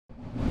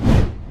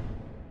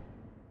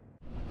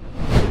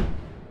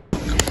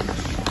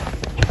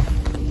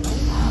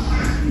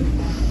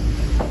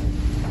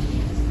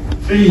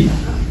Hey.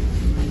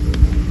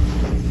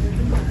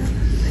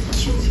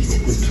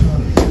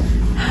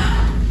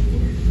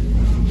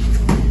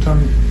 Turn.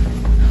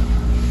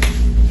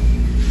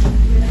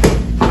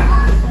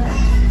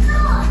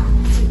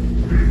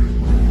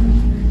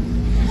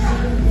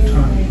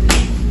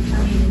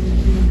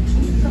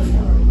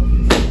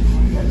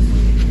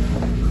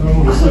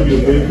 Come receive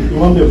your baby. You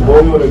want a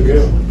boy or a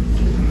girl?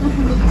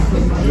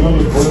 You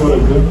want a boy or a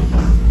girl?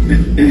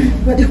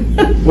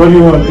 What do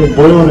you want? A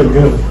boy or a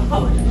girl?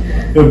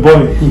 A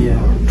boy. Yeah.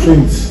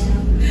 Twins.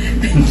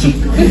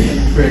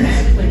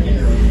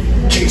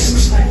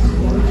 Jesus.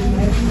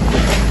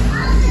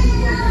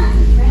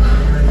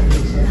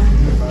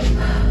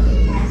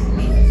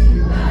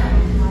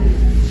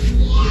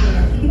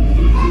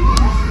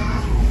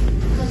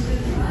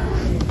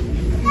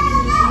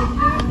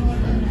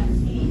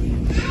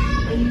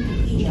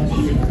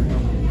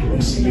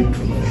 Don't sleep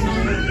tonight.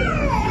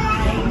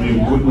 It'll be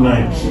a good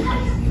night.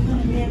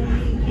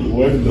 You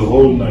work the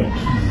whole night.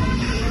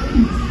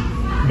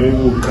 Baby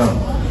will come.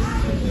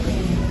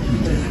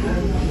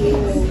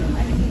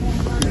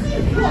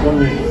 Come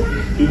here.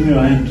 Give me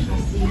your hand.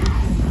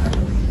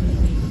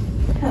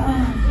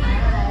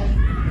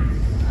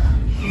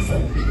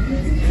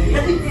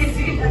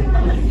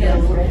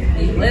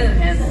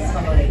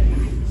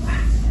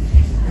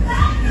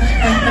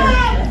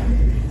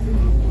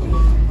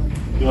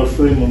 You're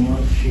free, Mama.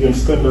 You can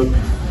stand up.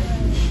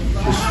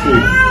 She's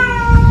free.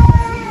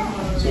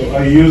 So I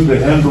use the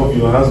hand of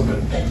your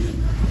husband.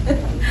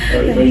 I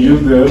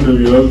use the hand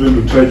of your husband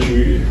to touch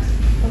you.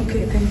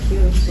 Okay, thank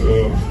you. So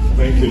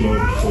thank you,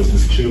 Lord, for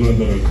these children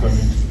that are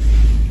coming.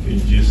 In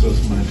Jesus'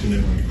 mighty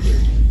name I pray.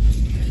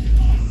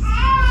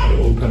 I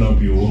open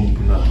up your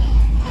womb now.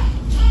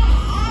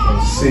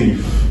 And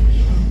safe.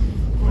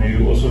 May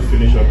you also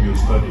finish up your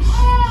studies.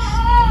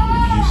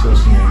 In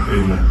Jesus' name,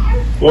 amen.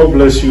 God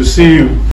bless you. See you.